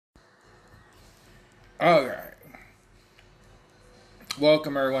Alright.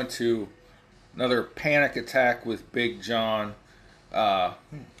 Welcome everyone to another panic attack with Big John. I'm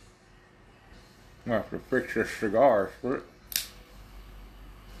going to have to fix this cigar. Burning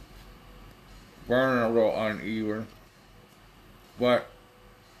a little uneven. But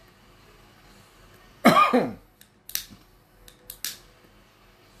alright.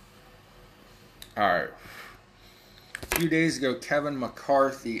 A few days ago, Kevin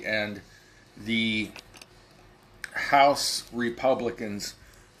McCarthy and the House Republicans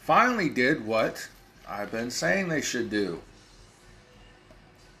finally did what I've been saying they should do.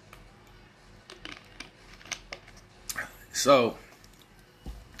 So,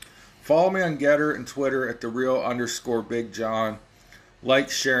 follow me on Getter and Twitter at @thereal_BigJohn. Like,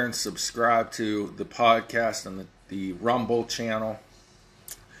 share, and subscribe to the podcast and the Rumble channel.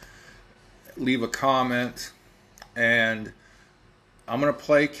 Leave a comment. And I'm going to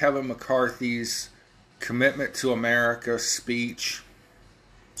play Kevin McCarthy's Commitment to America speech.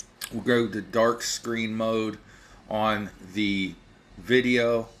 We'll go to dark screen mode on the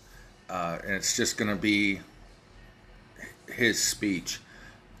video. And it's just going to be his speech.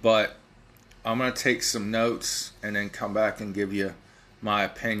 But I'm going to take some notes and then come back and give you my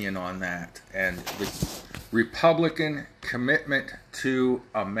opinion on that. And the Republican Commitment to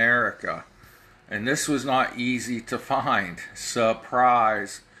America. And this was not easy to find.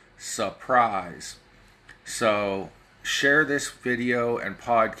 Surprise, surprise. So share this video and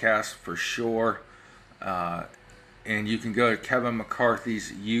podcast for sure. And you can go to Kevin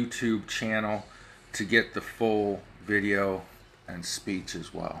McCarthy's YouTube channel to get the full video and speech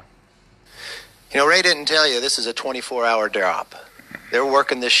as well. You know, Ray didn't tell you this is a 24-hour job. They're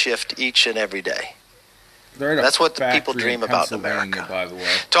working this shift each and every day. That's what the people dream about in America. By the way.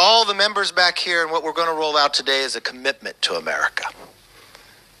 To all the members back here, and what we're going to roll out today is a commitment to America.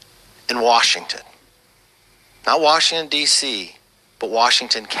 In Washington. Not Washington, D.C., but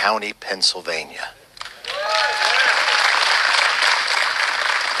Washington County, Pennsylvania.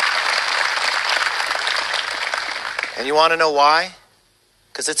 And you want to know why?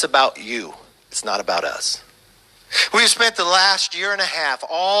 Because it's about you. It's not about us. We've spent the last year and a half,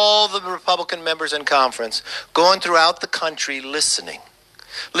 all the Republican members in conference, going throughout the country listening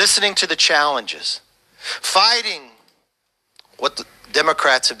to the challenges, fighting what the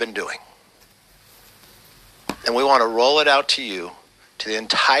Democrats have been doing. And we want to roll it out to you, to the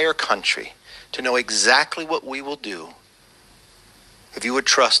entire country, to know exactly what we will do if you would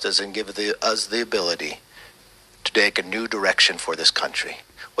trust us and give us the ability to take a new direction for this country.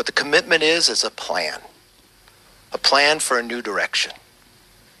 What the commitment is a plan. A plan for a new direction.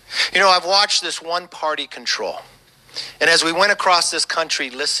 You know, I've watched this one-party control. And as we went across this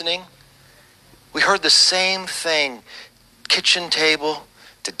country listening, we heard the same thing. Kitchen table,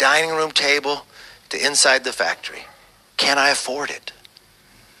 to dining room table, to inside the factory. Can I afford it?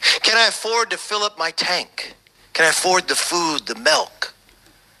 Can I afford to fill up my tank? Can I afford the food, the milk?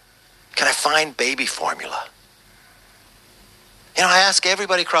 Can I find baby formula? You know, I ask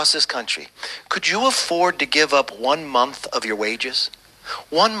everybody across this country, could you afford to give up 1 month of your wages?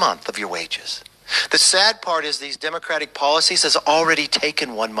 1 month of your wages. The sad part is these Democratic policies has already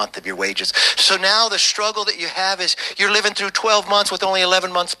taken 1 month of your wages. So now the struggle that you have is you're living through 12 months with only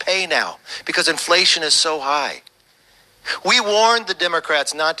 11 months pay now because inflation is so high. We warned the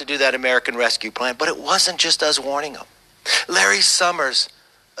Democrats not to do that American Rescue Plan, but it wasn't just us warning them. Larry Summers,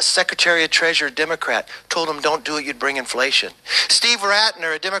 a Secretary of Treasury Democrat, told him don't do it, you'd bring inflation. Steve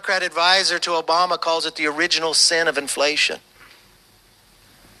Ratner, a Democrat advisor to Obama, calls it the original sin of inflation.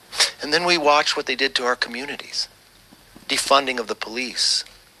 And then we watched what they did to our communities. Defunding of the police.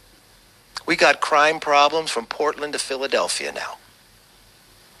 We got crime problems from Portland to Philadelphia now.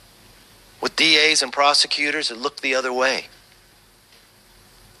 With DAs and prosecutors that look the other way.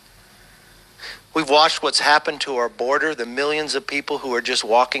 We've watched what's happened to our border, the millions of people who are just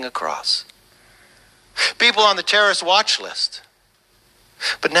walking across. People on the terrorist watch list.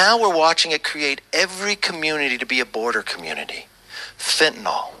 But now we're watching it create every community to be a border community.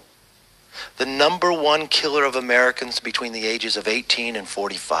 Fentanyl. The #1 killer of Americans between the ages of 18 and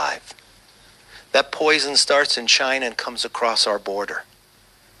 45. That poison starts in China and comes across our border.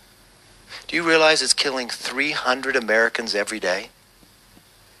 Do you realize it's killing 300 Americans every day?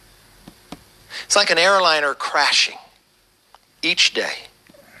 It's like an airliner crashing each day.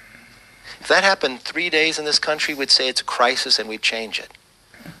 If that happened 3 days in this country, we'd say it's a crisis and we'd change it.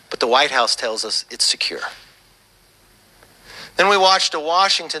 But the White House tells us it's secure. Then we watched a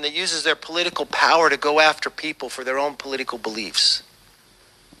Washington that uses their political power to go after people for their own political beliefs.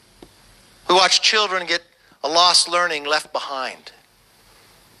 We watched children get a lost learning left behind.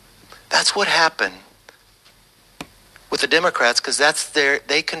 That's what happened with the Democrats because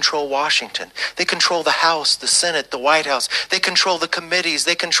they control Washington. They control the House, the Senate, the White House. They control the committees.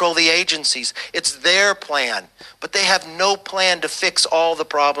 They control the agencies. It's their plan, but they have no plan to fix all the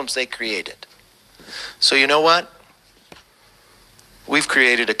problems they created. So you know what? We've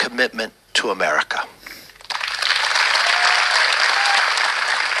created a commitment to America.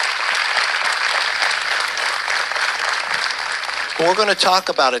 We're going to talk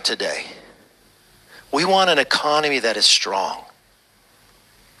about it today. We want an economy that is strong.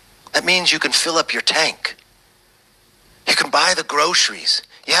 That means you can fill up your tank. You can buy the groceries.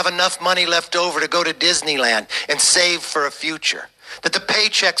 You have enough money left over to go to Disneyland and save for a future. That the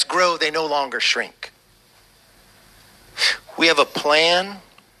paychecks grow, they no longer shrink. We have a plan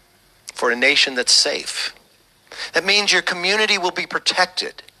for a nation that's safe. That means your community will be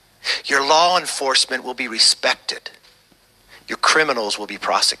protected. Your law enforcement will be respected. Your criminals will be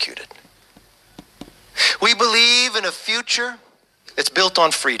prosecuted. We believe in a future that's built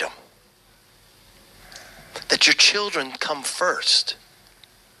on freedom. That your children come first.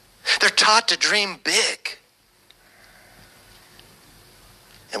 They're taught to dream big.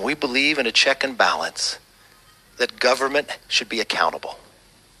 And we believe in a check and balance that government should be accountable.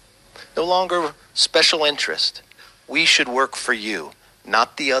 No longer special interest. We should work for you,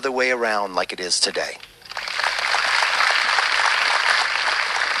 not the other way around like it is today.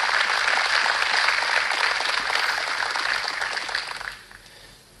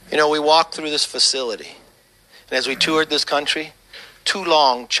 You know, we walked through this facility, and as we toured this country, too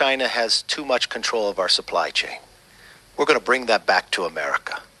long China has too much control of our supply chain. We're going to bring that back to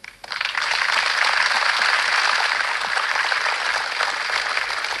America.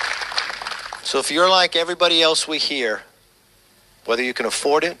 So if you're like everybody else we hear, whether you can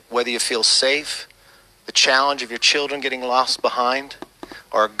afford it, whether you feel safe, the challenge of your children getting lost behind,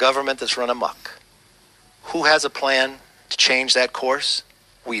 or a government that's run amok, who has a plan to change that course?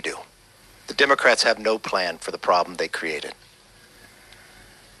 We do. The Democrats have no plan for the problem they created.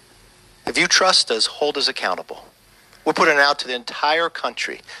 If you trust us, hold us accountable. We're putting it out to the entire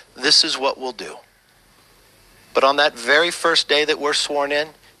country. This is what we'll do. But on that very first day that we're sworn in,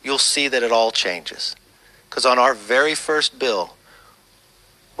 you'll see that it all changes. Because on our very first bill,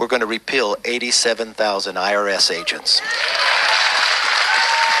 we're going to repeal 87,000 IRS agents.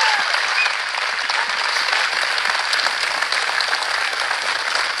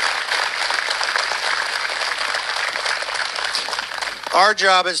 Our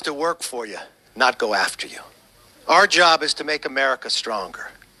job is to work for you, not go after you. Our job is to make America stronger.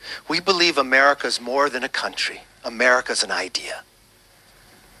 We believe America's more than a country. America's an idea.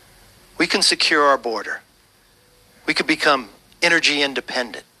 We can secure our border. We can become energy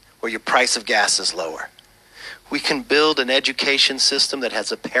independent, where your price of gas is lower. We can build an education system that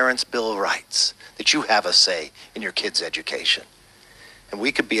has a parent's bill of rights, that you have a say in your kids' education. And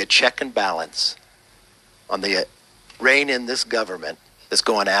we could be a check and balance on the rein in this government that's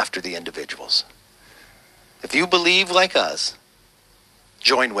going after the individuals. If you believe like us,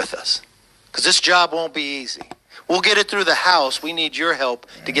 join with us. Because this job won't be easy. We'll get it through the House. We need your help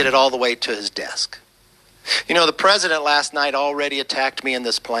to get it all the way to his desk. You know, the president last night already attacked me in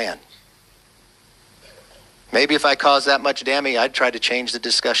this plan. Maybe if I caused that much damage, I'd try to change the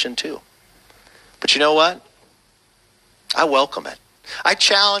discussion too. But you know what? I welcome it. I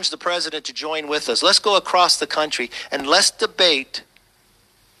challenge the president to join with us. Let's go across the country and let's debate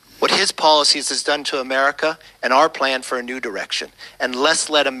what his policies has done to America and our plan for a new direction. And let's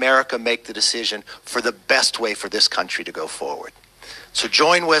let America make the decision for the best way for this country to go forward. So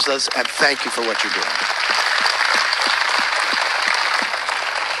join with us, and thank you for what you're doing.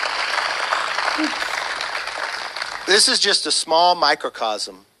 This is just a small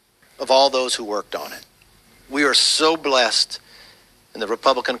microcosm of all those who worked on it. We are so blessed in the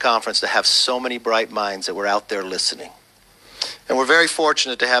Republican conference to have so many bright minds that were out there listening. And we're very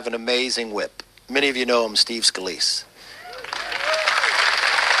fortunate to have an amazing whip. Many of you know him, Steve Scalise.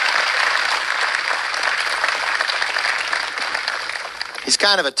 He's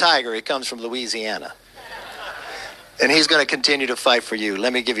kind of a tiger. He comes from Louisiana. And he's going to continue to fight for you.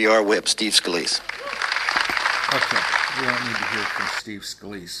 Let me give you our whip, Steve Scalise. Okay, we don't need to hear from Steve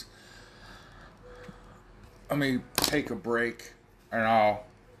Scalise. Let me take a break, and I'll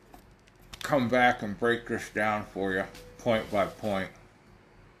come back and break this down for you, point by point.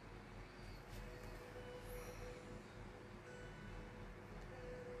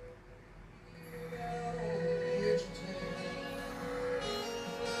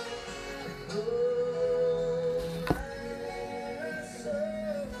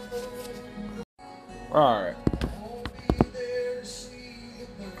 All right.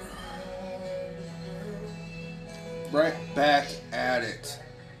 right back at it.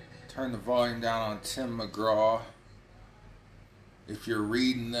 Turn the volume down on Tim McGraw. If you're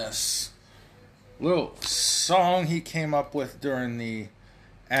reading this little song he came up with during the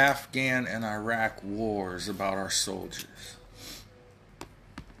Afghan and Iraq wars about our soldiers.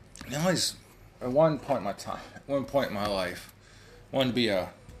 You know, at one point in my life, I wanted to be a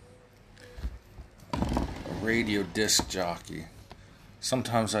radio disc jockey.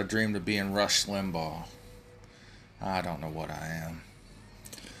 Sometimes I dreamed of being Rush Limbaugh. I don't know what I am.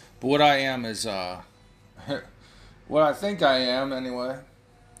 But what I am is, what I think I am anyway,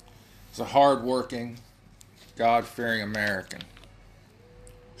 is a hard-working, God-fearing American.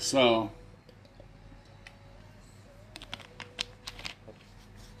 So,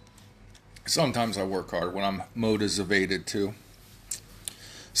 sometimes I work hard when I'm motivated to.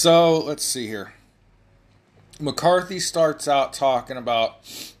 So, let's see here. McCarthy starts out talking about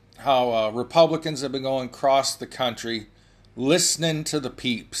how Republicans have been going across the country listening to the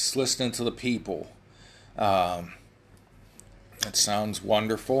peeps, listening to the people. That sounds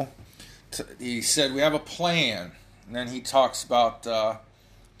wonderful. He said, we have a plan. And then he talks about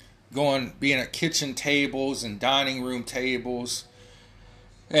being at kitchen tables and dining room tables.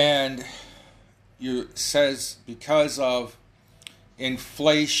 And says because of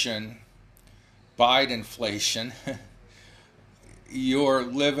inflation, Bidenflation, you're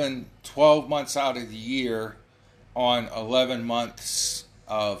living 12 months out of the year on 11 months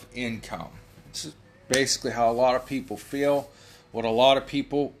of income. This is basically how a lot of people feel, what a lot of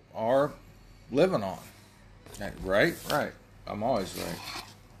people are living on. Right? Right. I'm always right.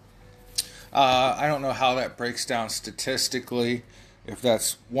 I don't know how that breaks down statistically, if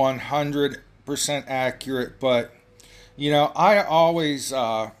that's 100% accurate, but you know, I always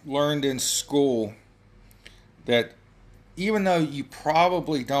learned in school that even though you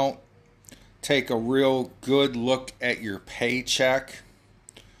probably don't take a real good look at your paycheck,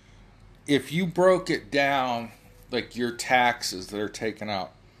 if you broke it down, like your taxes that are taken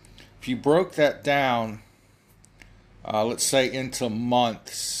out, if you broke that down, let's say into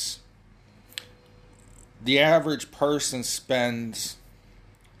months, the average person spends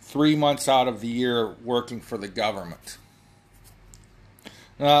 3 months out of the year working for the government.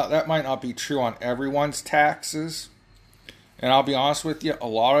 Now, that might not be true on everyone's taxes. And I'll be honest with you, a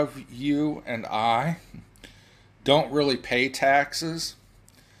lot of you and I don't really pay taxes.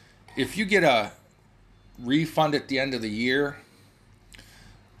 If you get a refund at the end of the year,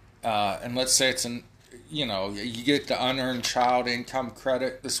 and let's say you get the unearned child income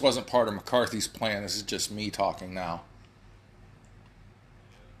credit. This wasn't part of McCarthy's plan. This is just me talking now.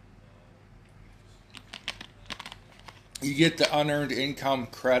 You get the unearned income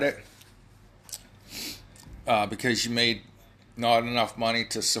credit because you made not enough money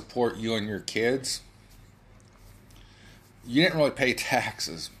to support you and your kids. You didn't really pay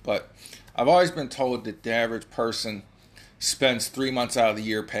taxes, but I've always been told that the average person spends 3 months out of the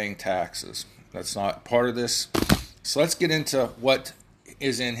year paying taxes. That's not part of this. So let's get into what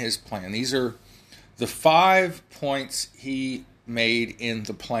is in his plan. These are the 5 points he made in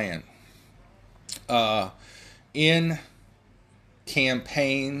the plan. In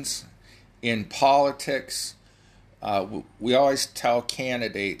campaigns, in politics, we always tell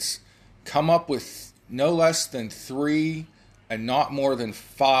candidates, come up with no less than 3 and not more than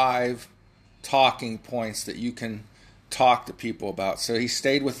 5 talking points that you can talk to people about. So he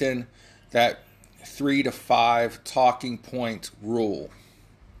stayed within that 3 to 5 talking point rule.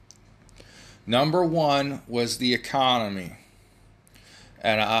 Number 1 was the economy.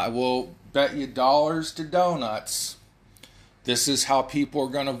 And I will bet you dollars to donuts, this is how people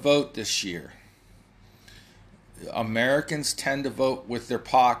are going to vote this year. Americans tend to vote with their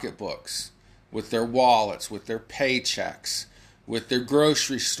pocketbooks, with their wallets, with their paychecks, with their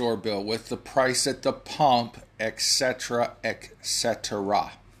grocery store bill, with the price at the pump, etc.,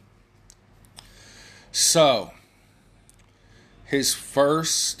 etc. So, his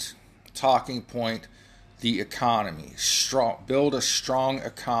first talking point, the economy. Build a strong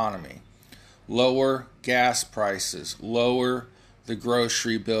economy. Lower gas prices, lower the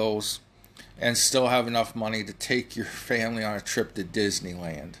grocery bills, and still have enough money to take your family on a trip to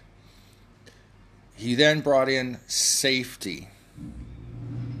Disneyland. He then brought in safety.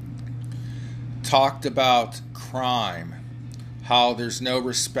 Talked about crime, how there's no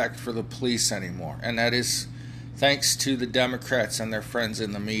respect for the police anymore, and that is thanks to the Democrats and their friends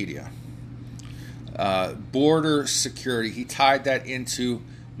in the media. Border security, he tied that into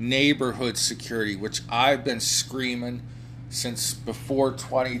neighborhood security, which I've been screaming since before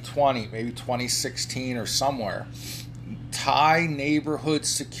 2020, maybe 2016 or somewhere. Tie neighborhood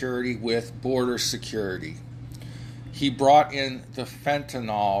security with border security. He brought in the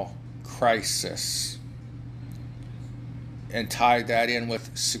fentanyl crisis and tied that in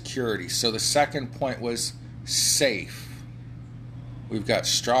with security. So the second point was safe. We've got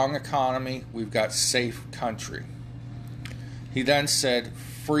strong economy. We've got safe country. He then said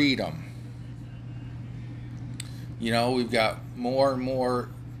freedom. You know, we've got more and more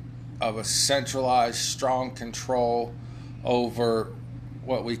of a centralized, strong control over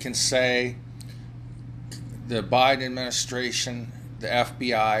what we can say. The Biden administration, the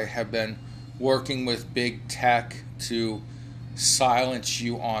FBI, have been working with big tech to silence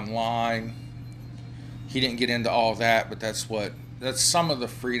you online. He didn't get into all that, but that's some of the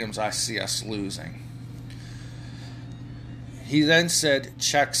freedoms I see us losing. He then said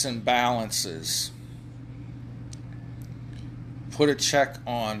checks and balances. Put a check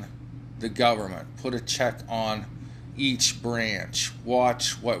on the government. Put a check on each branch.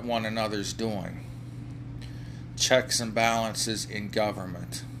 Watch what one another's doing. Checks and balances in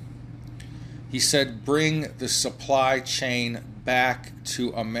government. He said bring the supply chain back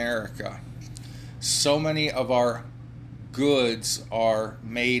to America. So many of our goods are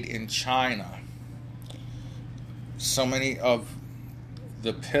made in China. So many of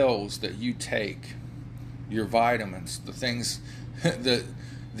the pills that you take, your vitamins, the things,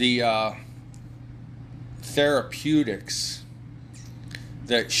 the therapeutics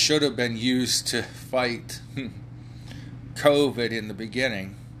that should have been used to fight COVID in the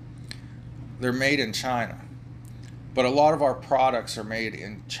beginning, they're made in China. But a lot of our products are made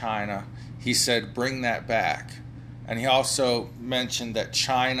in China. He said bring that back. And he also mentioned that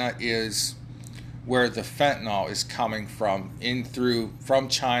China is where the fentanyl is coming from, from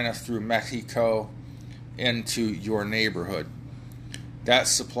China through Mexico into your neighborhood. That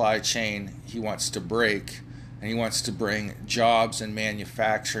supply chain he wants to break, and he wants to bring jobs and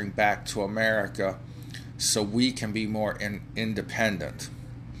manufacturing back to America so we can be more independent.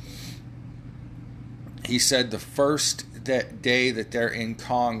 He said the first day that they're in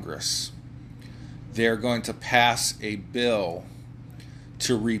Congress, they're going to pass a bill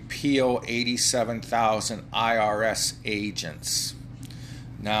to repeal 87,000 IRS agents.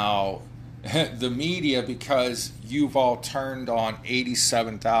 Now, the media, because you've all turned on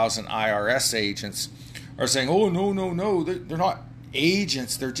 87,000 IRS agents, are saying, oh, no, they're not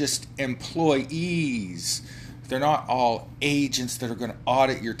agents, they're just employees. They're not all agents that are going to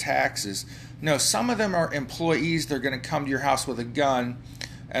audit your taxes. No, some of them are employees. They're going to come to your house with a gun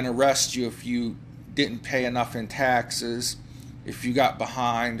and arrest you if you didn't pay enough in taxes, if you got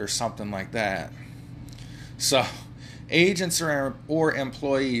behind or something like that. So agents or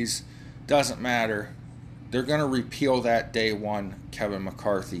employees, doesn't matter. They're going to repeal that day one, Kevin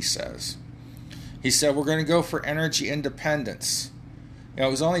McCarthy says. He said we're going to go for energy independence. You know,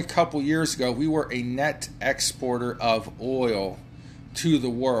 it was only a couple years ago we were a net exporter of oil to the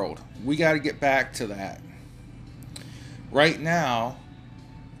world. We got to get back to that. Right now,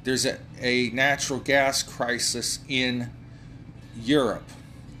 there's a natural gas crisis in Europe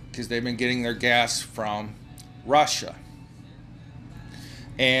because they've been getting their gas from Russia.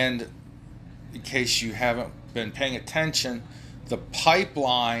 And in case you haven't been paying attention, the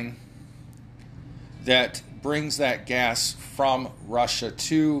pipeline that brings that gas from Russia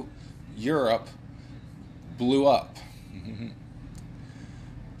to Europe blew up.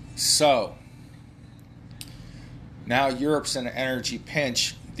 So, now Europe's in an energy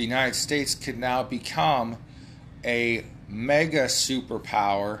pinch. The United States could now become a mega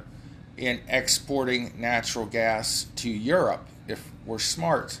superpower in exporting natural gas to Europe if we're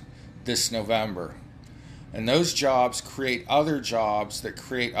smart this November. And those jobs create other jobs that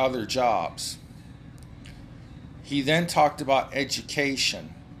create other jobs. He then talked about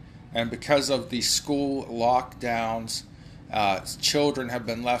education. And because of the school lockdowns, children have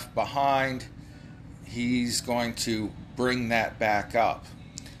been left behind. He's going to bring that back up.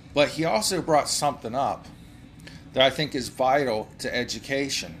 But he also brought something up that I think is vital to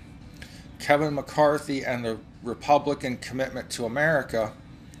education. Kevin McCarthy and the Republican Commitment to America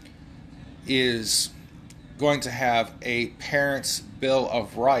is going to have a Parents' Bill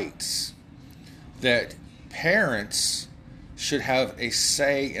of Rights, that parents should have a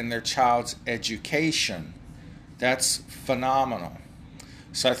say in their child's education. That's phenomenal.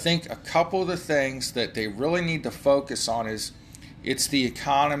 So I think a couple of the things that they really need to focus on is, it's the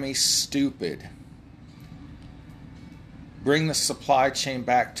economy, stupid. Bring the supply chain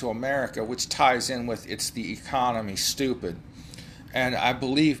back to America, which ties in with it's the economy, stupid. And I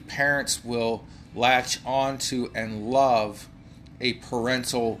believe parents will latch onto and love a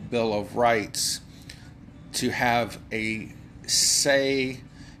parental bill of rights to have a say,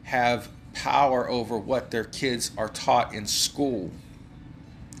 have power over what their kids are taught in school.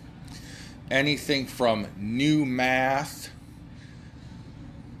 Anything from new math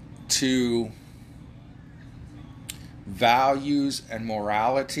to values and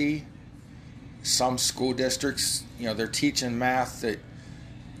morality. Some school districts, they're teaching math that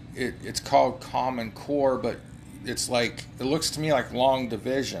it's called Common Core, but it's like, it looks to me like long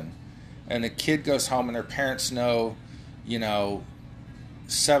division. And the kid goes home and their parents know,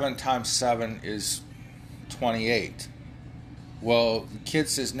 7 times 7 is 28. Well, the kid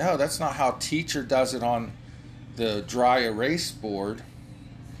says, no, that's not how teacher does it on the dry erase board.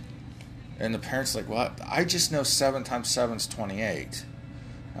 And the parents are like, well, I just know 7 times 7 is 28.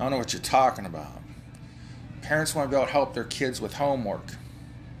 I don't know what you're talking about. Parents want to be able to help their kids with homework.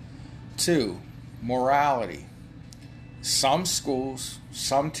 2, morality. Some schools,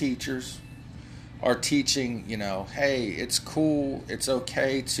 some teachers are teaching, hey, it's cool, it's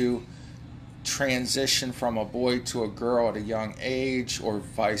okay to transition from a boy to a girl at a young age, or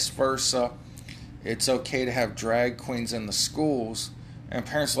vice versa. It's okay to have drag queens in the schools. And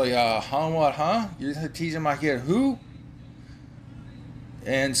parents are like, what, You're teaching my kid who?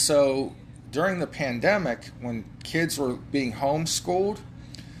 And so during the pandemic, when kids were being homeschooled,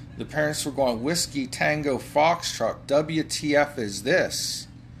 the parents were going, Whiskey Tango Foxtrot, WTF is this?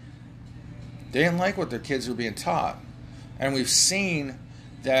 They didn't like what their kids were being taught. And we've seen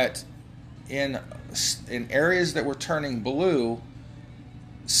that in areas that were turning blue,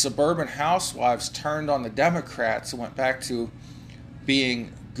 suburban housewives turned on the Democrats and went back to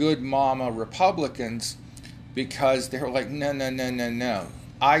being good mama Republicans, because they were like, no.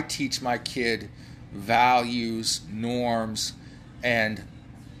 I teach my kid values, norms, and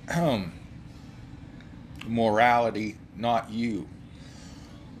morality, not you.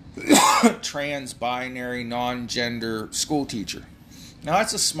 Trans, binary, non-gender school teacher. Now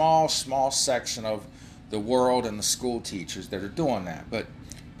that's a small section of the world and the school teachers that are doing that. But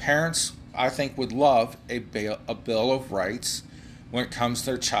parents, I think, would love a Bill of Rights when it comes to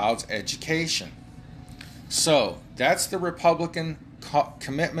their child's education. So that's the Republican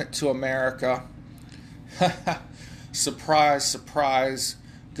commitment to America. Surprise, surprise.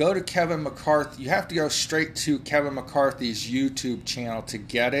 Go to Kevin McCarthy. You have to go straight to Kevin McCarthy's YouTube channel to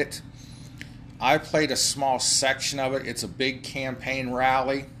get it. I played a small section of it. It's a big campaign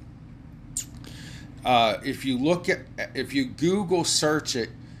rally. If you Google search it,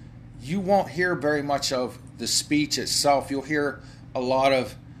 you won't hear very much of the speech itself. You'll hear a lot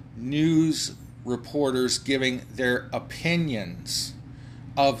of news reporters giving their opinions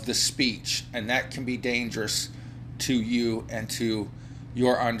of the speech, and that can be dangerous to you and to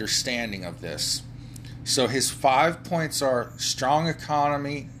your understanding of this. So his 5 points are strong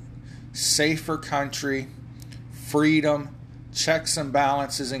economy, safer country, freedom, checks and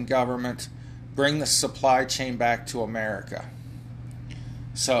balances in government, bring the supply chain back to America.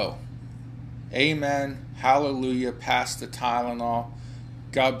 So, amen, hallelujah, pass the Tylenol.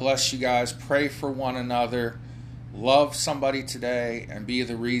 God bless you guys. Pray for one another. Love somebody today and be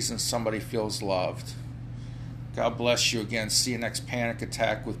the reason somebody feels loved. God bless you again. See you next Panic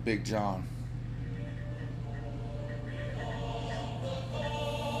Attack with Big John.